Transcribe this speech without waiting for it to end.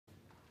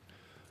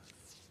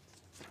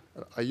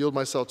I yield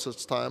myself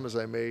such time as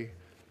I may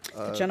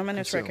The gentleman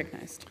is consume.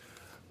 recognized.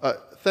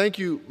 Thank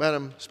you,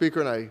 Madam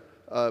Speaker, and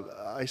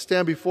I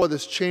stand before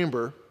this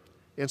chamber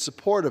in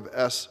support of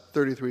S.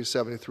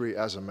 3373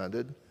 as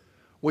amended,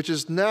 which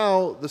is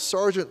now the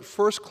Sergeant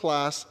First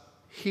Class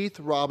Heath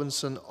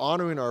Robinson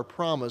honoring our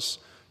promise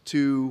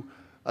to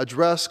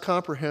address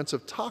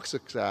Comprehensive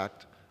Toxics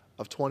Act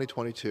of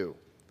 2022.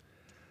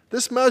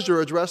 This measure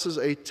addresses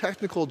a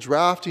technical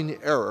drafting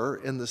error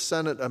in the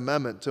Senate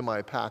amendment to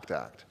my PACT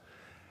Act.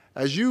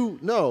 As you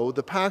know,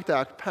 the PACT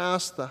Act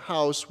passed the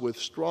House with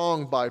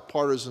strong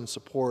bipartisan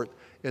support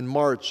in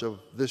March of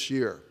this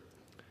year.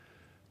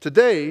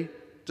 Today,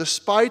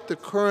 despite the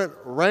current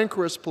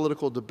rancorous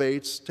political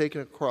debates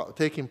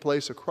taking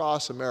place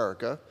across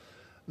America,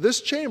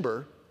 this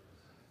chamber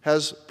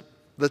has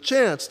the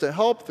chance to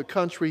help the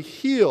country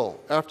heal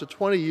after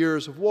 20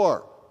 years of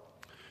war.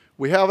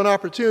 We have an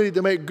opportunity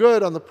to make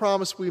good on the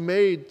promise we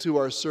made to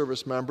our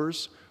service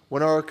members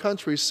when our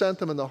country sent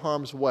them into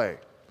harm's way,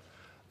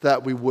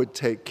 that we would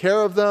take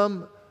care of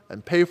them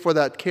and pay for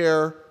that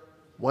care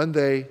when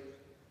they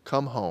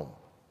come home.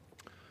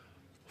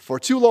 For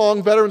too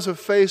long, veterans have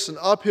faced an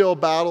uphill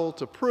battle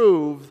to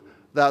prove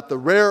that the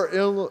rare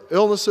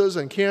illnesses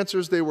and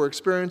cancers they were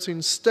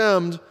experiencing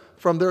stemmed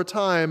from their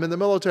time in the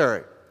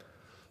military.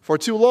 For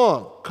too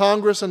long,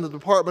 Congress and the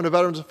Department of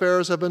Veterans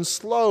Affairs have been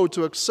slow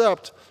to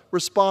accept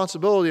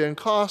responsibility and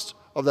cost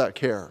of that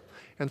care.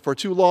 And for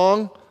too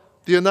long,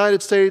 the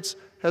United States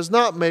has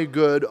not made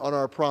good on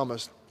our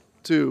promise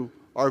to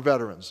our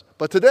veterans.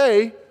 But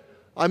today,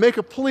 I make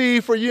a plea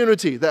for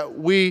unity, that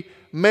we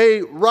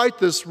may right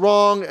this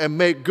wrong and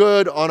make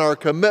good on our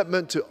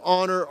commitment to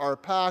honor our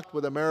pact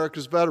with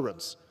America's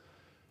veterans.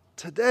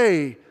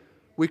 Today,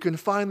 we can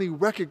finally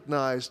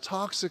recognize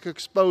toxic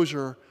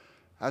exposure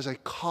as a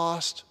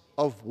cost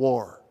of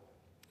war.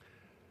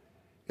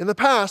 In the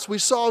past, we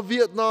saw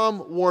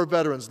Vietnam War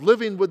veterans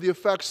living with the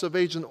effects of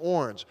Agent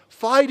Orange,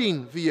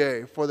 fighting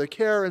VA for the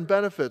care and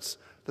benefits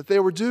that they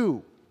were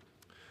due.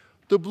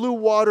 The Blue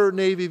Water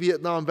Navy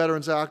Vietnam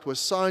Veterans Act was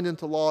signed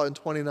into law in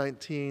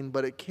 2019,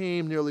 but it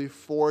came nearly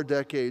 4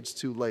 decades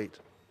too late.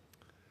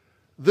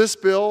 This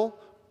bill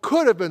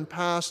could have been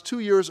passed 2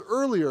 years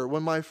earlier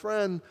when my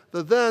friend,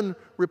 the then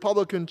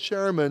Republican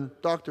chairman,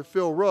 Dr.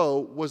 Phil Rowe,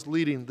 was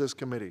leading this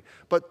committee.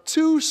 But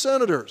two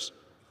senators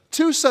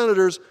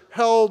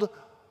held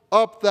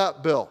up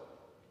that bill.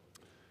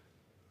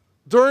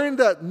 During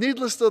that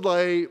needless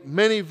delay,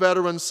 many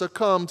veterans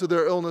succumbed to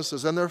their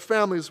illnesses and their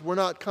families were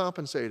not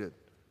compensated.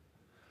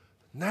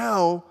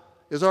 Now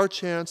is our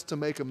chance to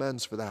make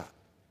amends for that.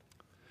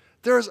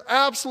 There is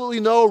absolutely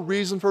no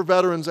reason for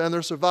veterans and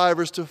their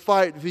survivors to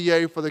fight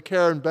VA for the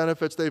care and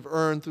benefits they've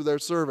earned through their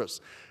service.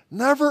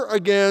 Never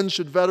again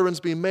should veterans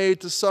be made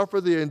to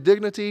suffer the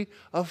indignity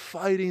of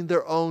fighting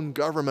their own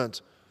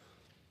government.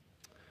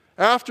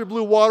 After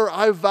Blue Water,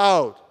 I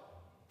vowed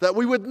that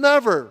we would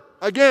never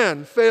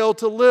again fail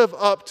to live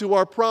up to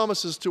our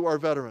promises to our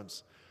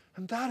veterans.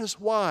 And that is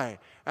why,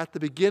 at the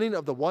beginning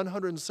of the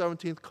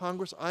 117th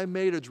Congress, I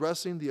made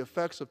addressing the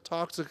effects of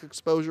toxic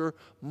exposure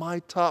my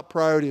top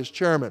priority as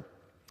chairman.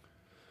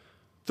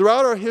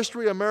 Throughout our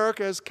history,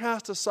 America has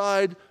cast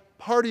aside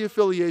party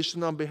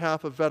affiliation on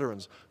behalf of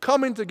veterans,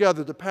 coming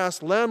together to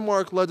pass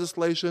landmark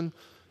legislation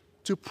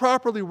to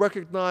properly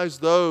recognize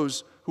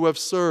those who have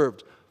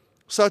served,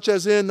 such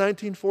as in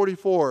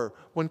 1944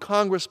 when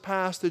Congress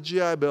passed the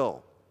GI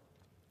Bill.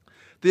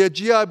 The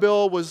GI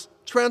Bill was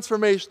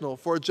transformational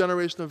for a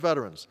generation of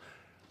veterans.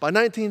 By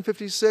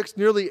 1956,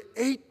 nearly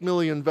 8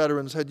 million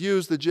veterans had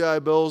used the GI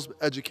Bill's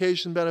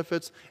education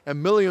benefits,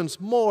 and millions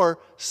more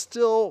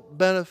still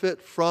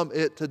benefit from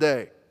it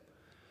today.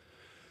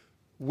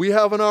 We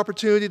have an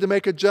opportunity to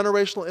make a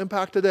generational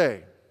impact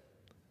today.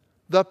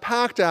 The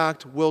PACT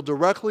Act will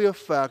directly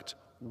affect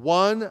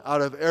 1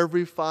 out of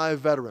every 5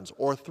 veterans,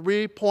 or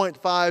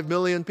 3.5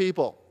 million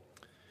people.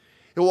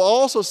 It will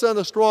also send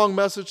a strong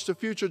message to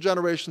future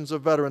generations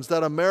of veterans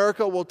that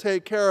America will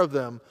take care of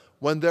them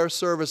when their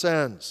service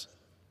ends.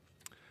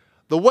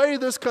 The way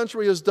this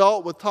country has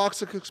dealt with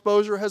toxic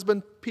exposure has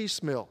been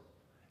piecemeal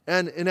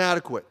and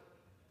inadequate.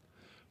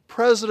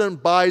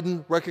 President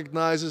Biden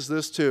recognizes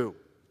this too.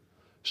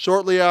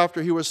 Shortly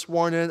after he was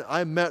sworn in,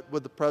 I met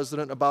with the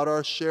President about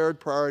our shared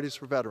priorities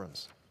for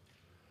veterans.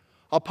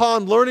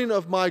 Upon learning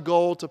of my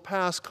goal to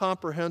pass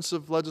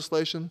comprehensive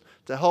legislation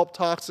to help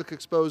toxic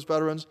exposed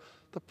veterans,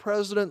 the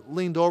President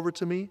leaned over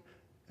to me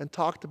and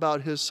talked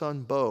about his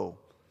son, Bo,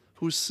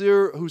 who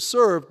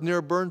served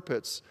near burn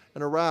pits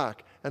in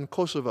Iraq and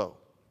Kosovo.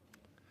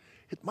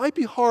 It might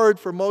be hard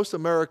for most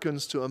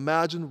Americans to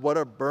imagine what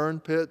a burn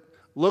pit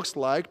looks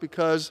like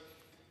because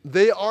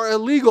they are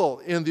illegal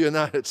in the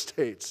United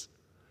States.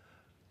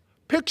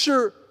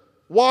 Picture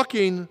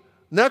walking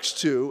next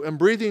to and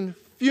breathing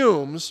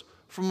fumes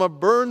from a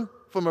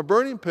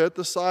burning pit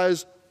the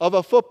size of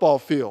a football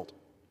field.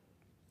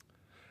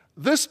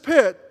 This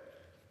pit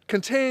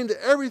contained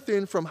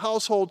everything from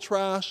household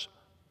trash,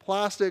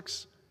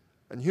 plastics,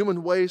 and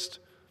human waste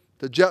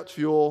to jet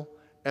fuel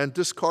and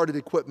discarded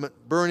equipment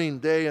burning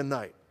day and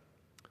night.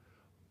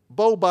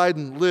 Bo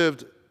Biden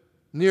lived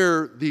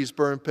near these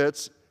burn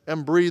pits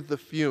and breathed the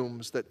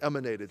fumes that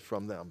emanated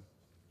from them.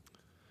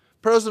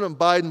 President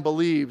Biden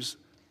believes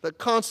that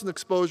constant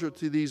exposure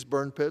to these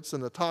burn pits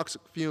and the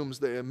toxic fumes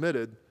they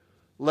emitted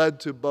led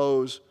to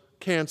Bo's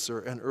cancer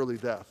and early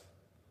death.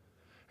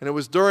 And it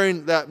was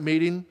during that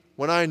meeting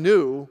when I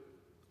knew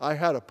I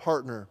had a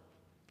partner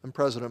in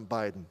President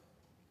Biden.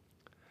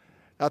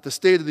 At the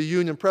State of the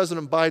Union,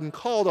 President Biden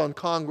called on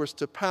Congress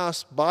to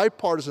pass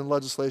bipartisan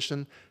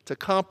legislation to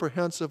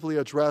comprehensively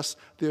address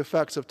the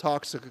effects of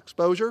toxic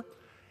exposure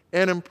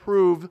and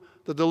improve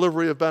the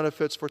delivery of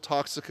benefits for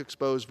toxic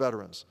exposed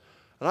veterans.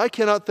 And I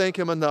cannot thank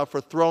him enough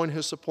for throwing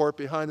his support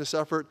behind this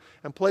effort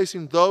and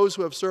placing those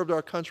who have served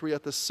our country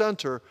at the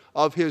center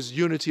of his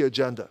unity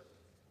agenda.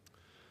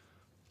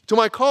 To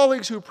my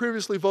colleagues who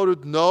previously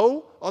voted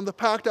no on the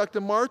PACT Act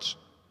in March,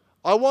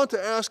 I want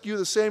to ask you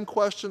the same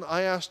question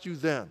I asked you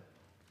then.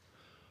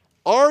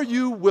 Are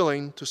you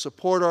willing to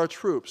support our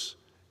troops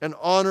and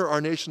honor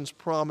our nation's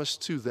promise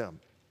to them?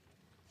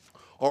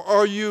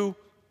 Or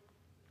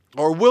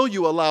will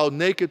you allow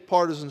naked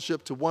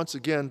partisanship to once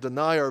again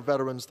deny our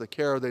veterans the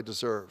care they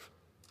deserve?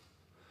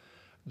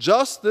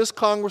 Just this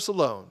Congress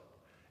alone,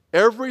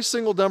 every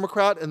single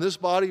Democrat in this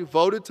body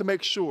voted to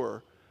make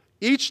sure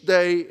each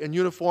day in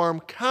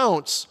uniform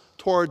counts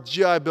toward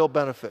GI Bill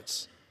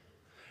benefits.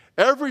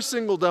 Every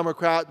single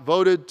Democrat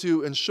voted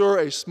to ensure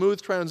a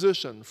smooth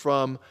transition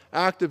from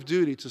active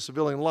duty to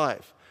civilian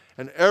life.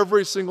 And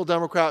every single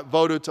Democrat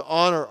voted to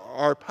honor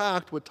our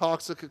pact with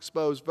toxic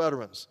exposed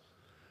veterans.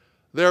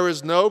 There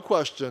is no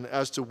question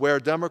as to where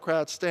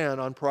Democrats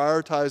stand on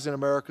prioritizing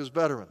America's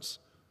veterans.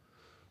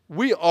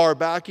 We are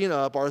backing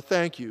up our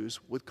thank yous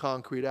with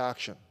concrete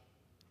action.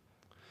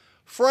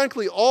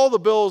 Frankly, all the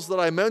bills that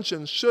I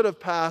mentioned should have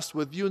passed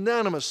with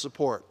unanimous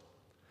support.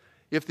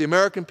 If the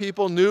American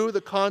people knew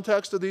the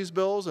context of these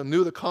bills and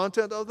knew the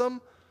content of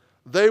them,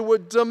 they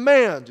would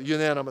demand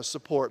unanimous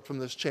support from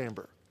this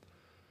chamber.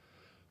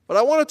 But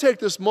I want to take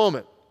this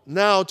moment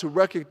now to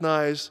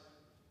recognize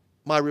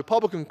my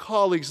Republican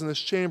colleagues in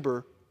this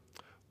chamber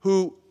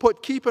who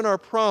put keeping our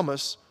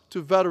promise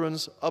to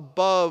veterans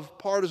above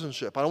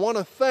partisanship. I want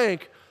to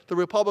thank the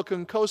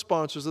Republican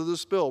co-sponsors of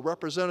this bill,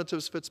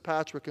 Representatives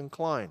Fitzpatrick and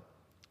Klein.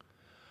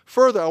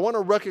 Further, I want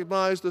to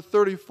recognize the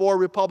 34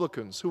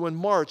 Republicans who in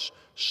March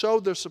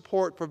showed their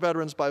support for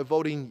veterans by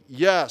voting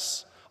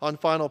yes on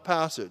final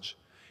passage,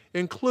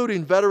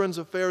 including Veterans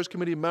Affairs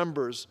Committee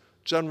members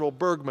General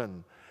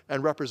Bergman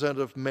and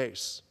Representative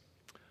Mace.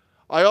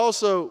 I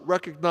also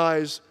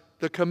recognize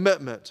the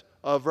commitment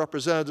of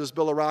Representatives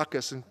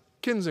Bilirakis and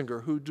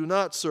Kinzinger, who do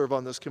not serve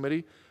on this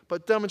committee,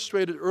 but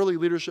demonstrated early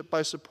leadership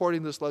by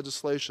supporting this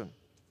legislation.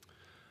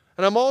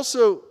 And I'm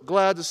also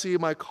glad to see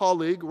my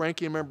colleague,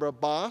 Ranking Member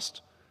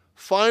Bast,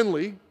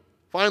 finally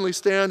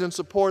stand in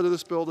support of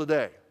this bill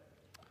today.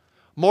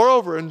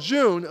 Moreover, in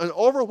June, an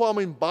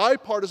overwhelming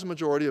bipartisan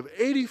majority of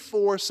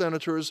 84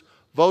 senators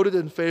voted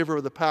in favor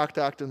of the PACT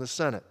Act in the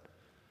Senate.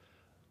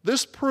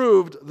 This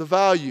proved the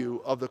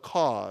value of the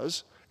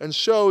cause and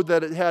showed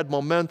that it had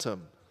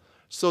momentum,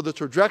 so the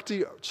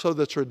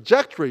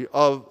trajectory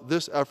of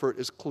this effort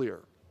is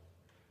clear.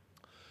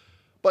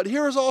 But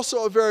here is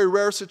also a very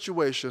rare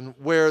situation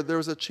where there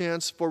is a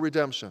chance for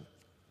redemption.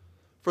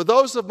 For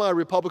those of my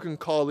Republican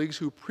colleagues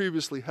who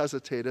previously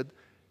hesitated,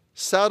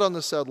 sat on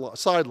the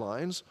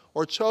sidelines,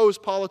 or chose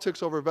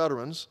politics over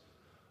veterans,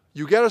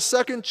 you get a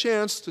second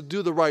chance to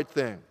do the right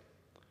thing.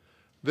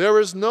 There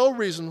is no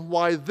reason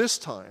why this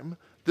time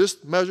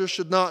this measure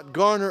should not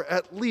garner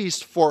at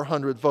least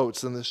 400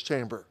 votes in this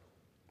chamber.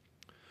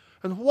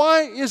 And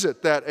why is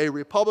it that a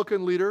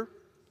Republican leader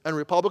and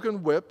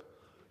Republican whip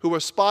who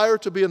aspire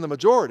to be in the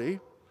majority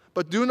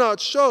but do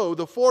not show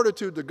the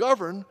fortitude to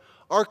govern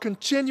are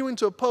continuing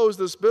to oppose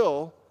this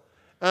bill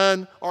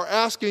and are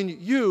asking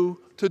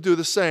you to do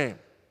the same?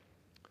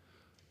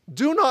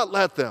 Do not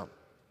let them,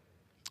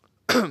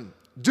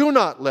 do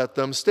not let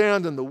them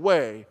stand in the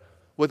way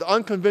with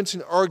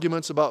unconvincing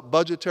arguments about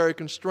budgetary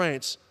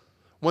constraints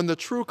when the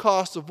true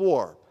cost of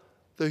war,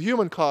 the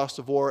human cost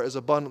of war, is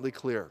abundantly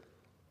clear.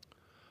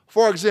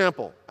 For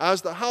example,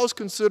 as the House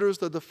considers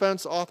the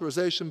defense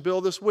authorization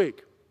bill this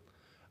week,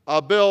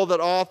 a bill that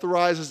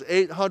authorizes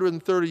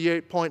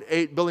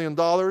 $838.8 billion,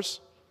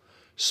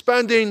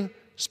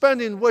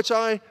 spending which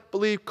I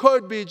believe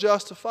could be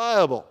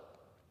justifiable.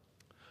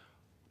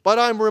 But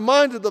I'm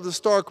reminded of the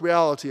stark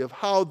reality of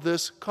how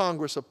this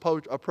Congress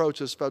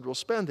approaches federal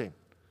spending.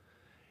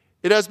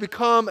 It has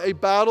become a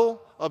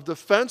battle of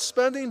defense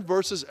spending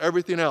versus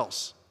everything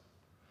else.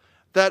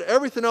 That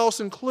everything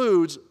else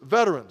includes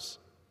veterans,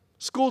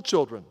 school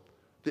children,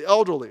 the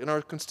elderly, and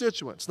our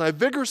constituents. And I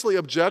vigorously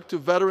object to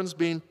veterans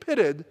being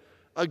pitted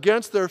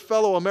against their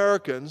fellow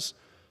Americans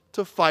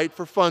to fight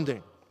for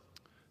funding.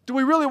 Do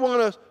we really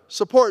want to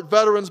support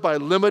veterans by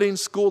limiting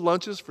school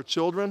lunches for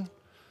children?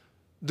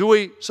 Do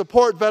we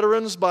support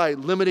veterans by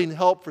limiting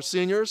help for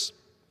seniors?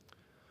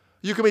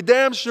 You can be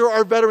damn sure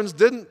our veterans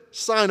didn't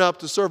sign up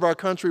to serve our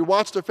country,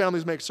 watch their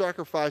families make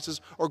sacrifices,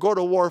 or go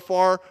to war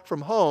far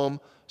from home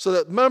so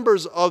that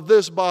members of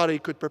this body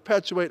could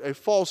perpetuate a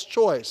false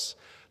choice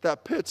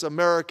that pits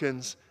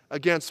Americans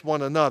against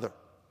one another.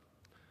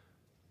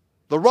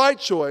 The right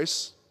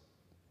choice,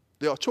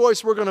 the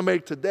choice we're going to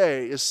make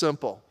today, is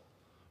simple.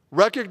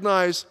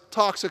 Recognize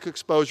toxic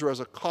exposure as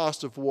a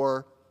cost of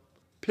war,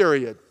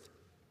 period.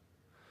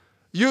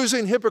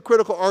 Using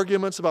hypocritical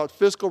arguments about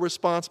fiscal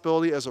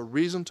responsibility as a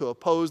reason to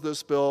oppose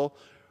this bill,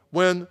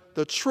 when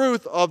the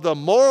truth of the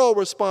moral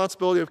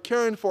responsibility of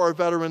caring for our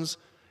veterans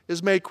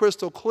is made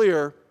crystal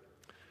clear,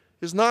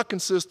 is not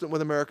consistent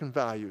with American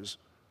values.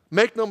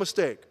 Make no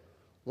mistake,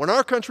 when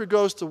our country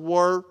goes to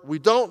war, we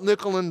don't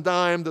nickel and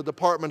dime the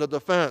Department of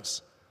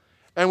Defense.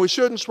 And we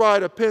shouldn't try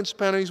to pinch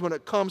pennies when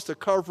it comes to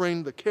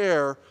covering the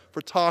care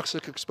for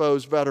toxic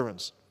exposed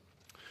veterans.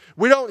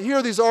 We don't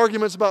hear these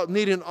arguments about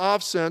needing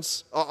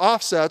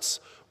offsets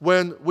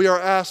when we are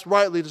asked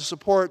rightly to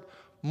support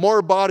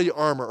more body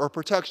armor or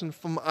protection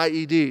from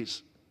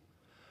IEDs.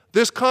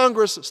 This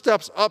Congress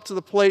steps up to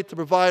the plate to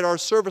provide our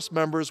service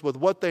members with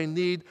what they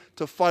need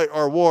to fight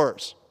our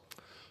wars.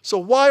 So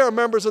why are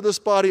members of this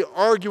body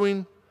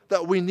arguing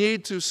that we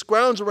need to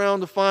scrounge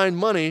around to find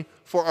money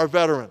for our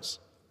veterans?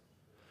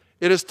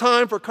 It is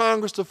time for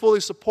Congress to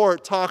fully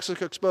support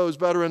toxic exposed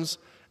veterans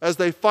as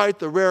they fight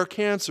the rare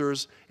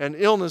cancers and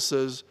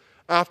illnesses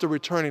after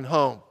returning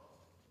home.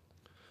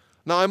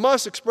 Now, I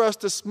must express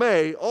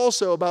dismay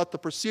also about the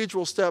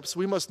procedural steps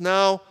we must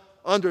now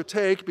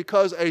undertake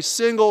because a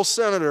single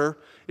senator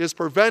is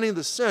preventing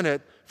the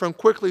Senate from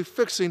quickly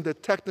fixing the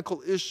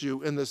technical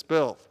issue in this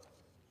bill.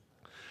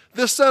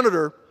 This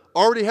senator,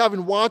 already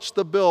having watched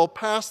the bill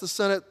pass the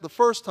Senate the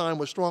first time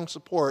with strong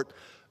support,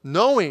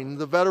 knowing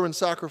the veteran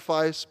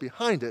sacrifice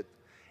behind it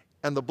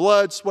and the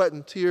blood, sweat,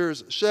 and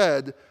tears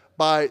shed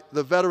by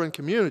the veteran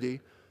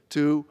community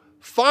to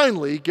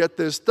finally get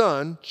this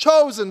done,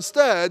 chose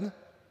instead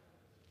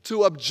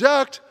to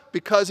object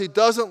because he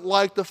doesn't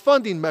like the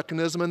funding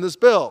mechanism in this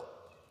bill.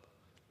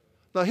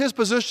 Now, his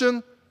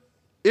position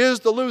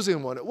is the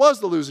losing one. It was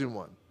the losing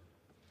one.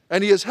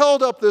 And he has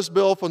held up this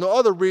bill for no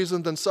other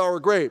reason than sour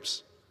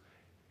grapes.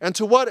 And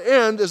to what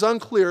end is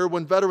unclear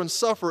when veterans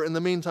suffer in the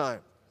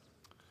meantime.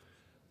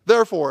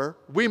 Therefore,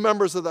 we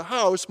members of the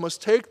House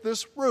must take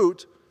this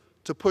route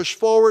to push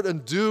forward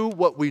and do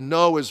what we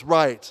know is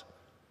right.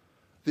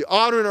 The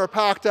Honoring Our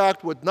PACT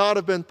Act would not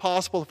have been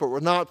possible if it were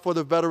not for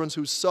the veterans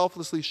who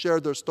selflessly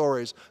shared their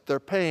stories, their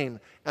pain,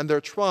 and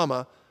their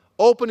trauma,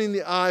 opening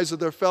the eyes of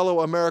their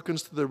fellow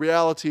Americans to the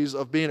realities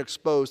of being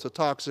exposed to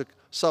toxic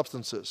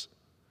substances.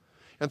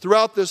 And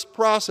throughout this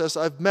process,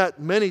 I've met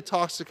many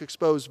toxic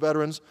exposed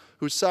veterans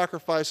whose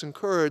sacrifice and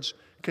courage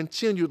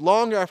continued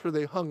long after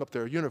they hung up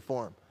their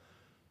uniform.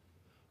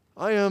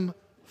 I am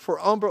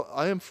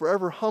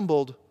forever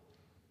humbled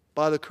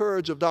by the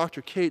courage of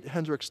Dr. Kate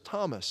Hendricks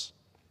Thomas,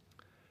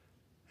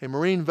 a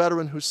Marine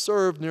veteran who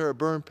served near a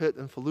burn pit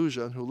in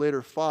Fallujah and who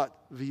later fought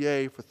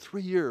VA for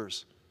 3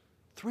 years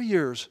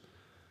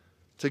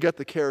to get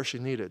the care she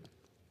needed.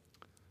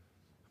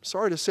 I'm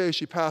sorry to say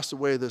she passed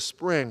away this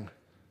spring,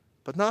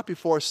 but not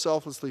before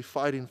selflessly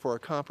fighting for a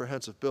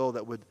comprehensive bill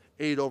that would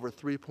aid over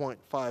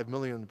 3.5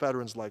 million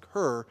veterans like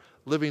her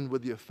living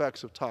with the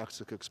effects of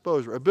toxic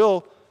exposure, a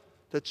bill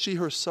that she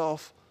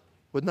herself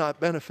would not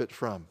benefit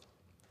from.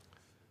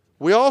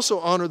 We also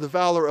honor the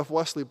valor of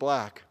Wesley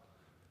Black,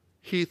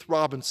 Heath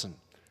Robinson,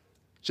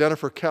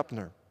 Jennifer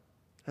Kepner,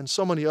 and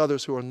so many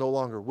others who are no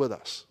longer with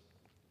us.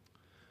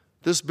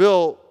 This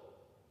bill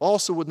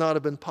also would not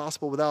have been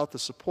possible without the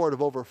support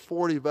of over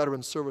 40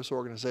 veteran service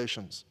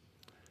organizations.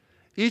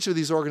 Each of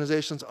these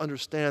organizations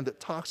understand that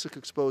toxic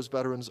exposed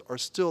veterans are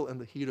still in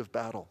the heat of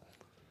battle,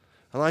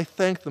 and I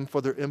thank them for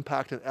their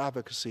impact and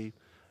advocacy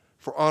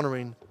for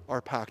honoring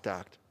our PACT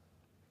Act,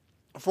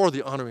 for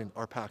the Honoring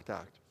Our PACT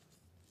Act.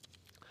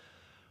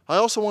 I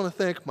also want to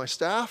thank my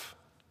staff,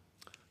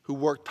 who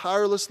worked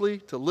tirelessly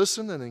to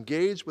listen and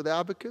engage with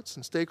advocates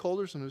and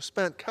stakeholders and who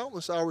spent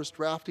countless hours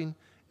drafting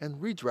and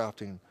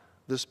redrafting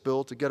this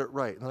bill to get it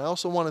right. And I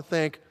also want to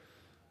thank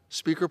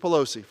Speaker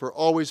Pelosi for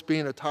always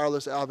being a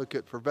tireless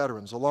advocate for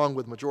veterans, along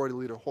with Majority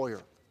Leader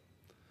Hoyer.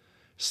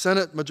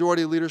 Senate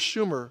Majority Leader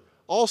Schumer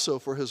also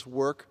for his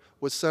work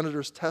with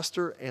Senators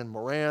Tester and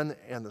Moran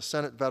and the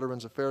Senate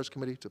Veterans Affairs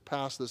Committee to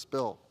pass this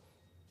bill.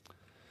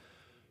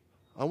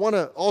 I want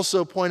to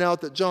also point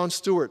out that John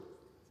Stewart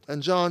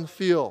and John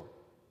Field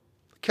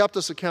kept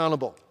us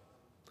accountable.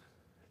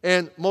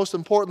 And most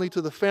importantly,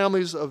 to the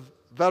families of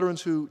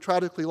veterans who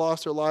tragically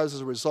lost their lives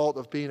as a result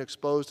of being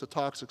exposed to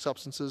toxic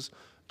substances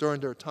during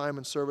their time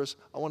in service,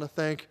 I want to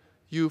thank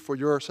you for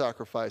your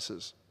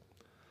sacrifices.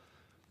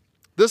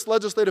 This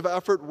legislative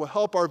effort will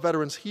help our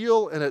veterans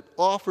heal, and it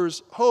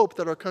offers hope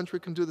that our country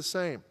can do the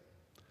same.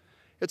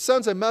 It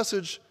sends a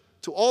message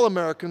to all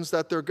Americans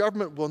that their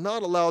government will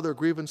not allow their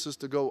grievances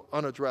to go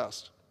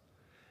unaddressed.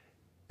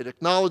 It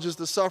acknowledges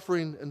the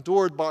suffering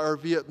endured by our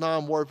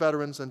Vietnam War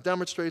veterans and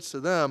demonstrates to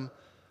them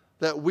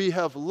that we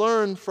have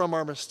learned from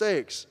our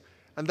mistakes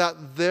and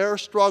that their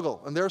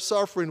struggle and their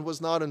suffering was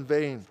not in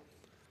vain.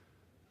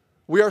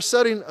 We are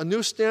setting a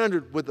new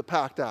standard with the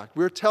PACT Act.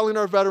 We are telling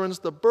our veterans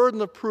the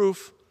burden of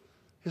proof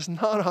is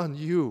not on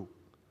you,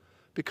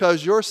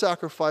 because your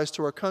sacrifice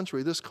to our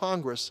country, this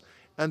Congress,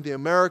 and the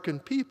American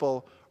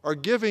people are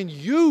giving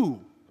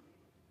you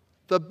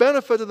the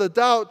benefit of the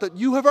doubt that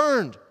you have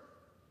earned.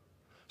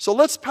 So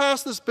let's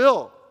pass this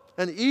bill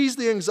and ease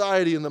the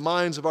anxiety in the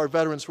minds of our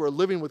veterans who are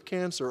living with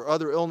cancer or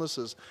other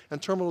illnesses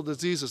and terminal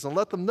diseases, and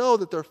let them know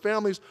that their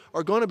families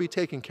are going to be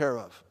taken care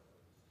of.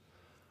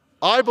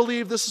 I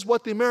believe this is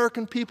what the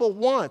American people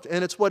want,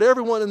 and it's what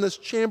everyone in this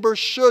chamber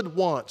should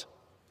want.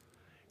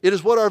 It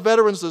is what our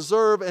veterans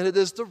deserve, and it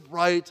is the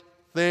right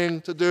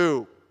thing to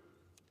do.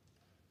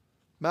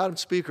 Madam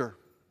Speaker,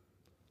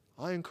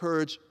 I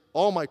encourage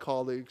all my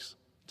colleagues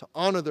to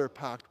honor their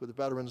pact with the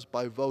veterans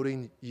by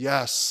voting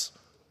yes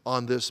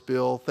on this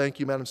bill. Thank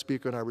you, Madam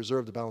Speaker, and I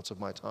reserve the balance of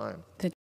my time.